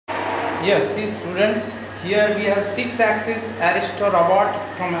Yes, see students, here we have 6-axis Aristo robot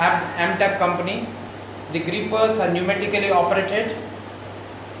from Amtech company. The grippers are pneumatically operated.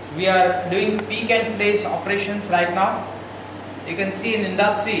 We are doing pick and place operations right now. You can see in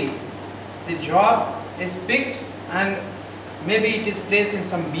industry, the job is picked and maybe it is placed in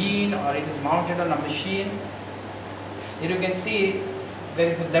some beam or it is mounted on a machine. Here you can see there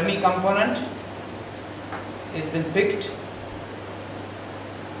is a dummy component. It's been picked.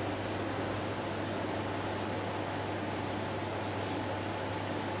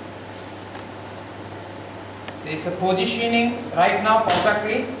 So it's a positioning right now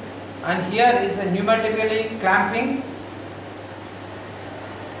perfectly, and here is a pneumatically clamping.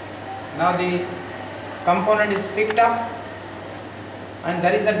 Now the component is picked up and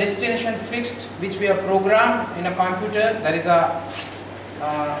there is a destination fixed which we have programmed in a computer. There is a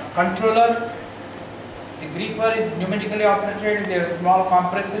controller. The gripper is pneumatically operated. We have a small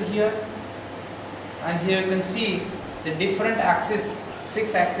compressor here, and here you can see the different axes,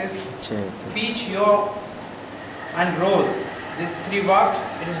 6 axes, pitch, yaw and roll. This 3 watt,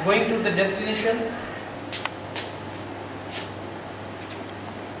 it is going to the destination,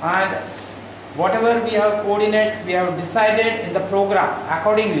 and whatever we have coordinate, we have decided in the program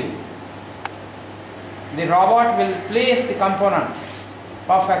accordingly. The robot will place the component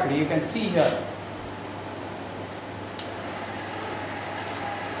perfectly. You can see here.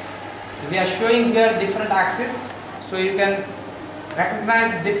 So we are showing here different axes, so you can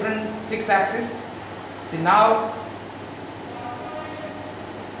recognize different 6 axes. See, now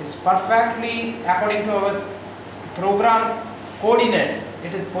it's perfectly according to our program coordinates.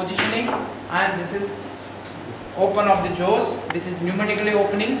 It is positioning, and this is open of the jaws, which is pneumatically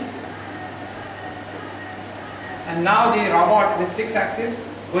opening. And now the robot with 6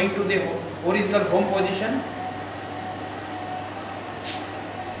 axes going to the original home position.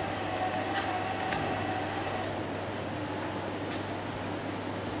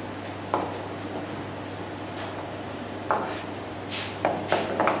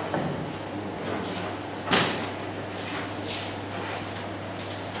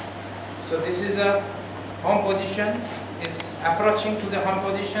 So this is a home position, is approaching to the home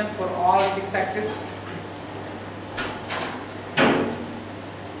position for all 6 axes.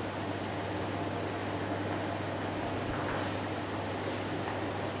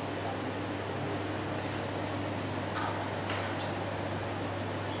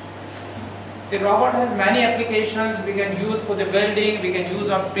 The robot has many applications. We can use for the welding, we can use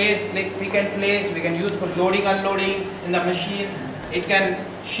on place, like pick and place, we can use for loading, unloading in the machine. It can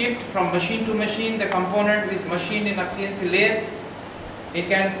shift from machine to machine. The component is machined in a CNC lathe.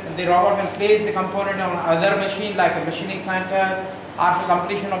 The robot can place the component on other machine like a machining center. After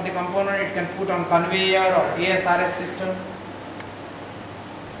completion of the component, it can put on conveyor or ASRS system.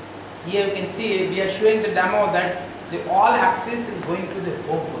 Here you can see we are showing the demo that the all axis is going to the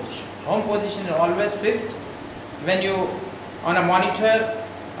home position. Home position is always fixed. When you on a monitor,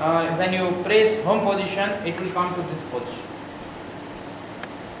 when you press home position, it will come to this position.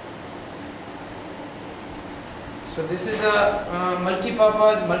 So this is a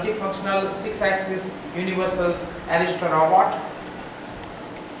multi-purpose, multifunctional 6-axis universal Aristo robot.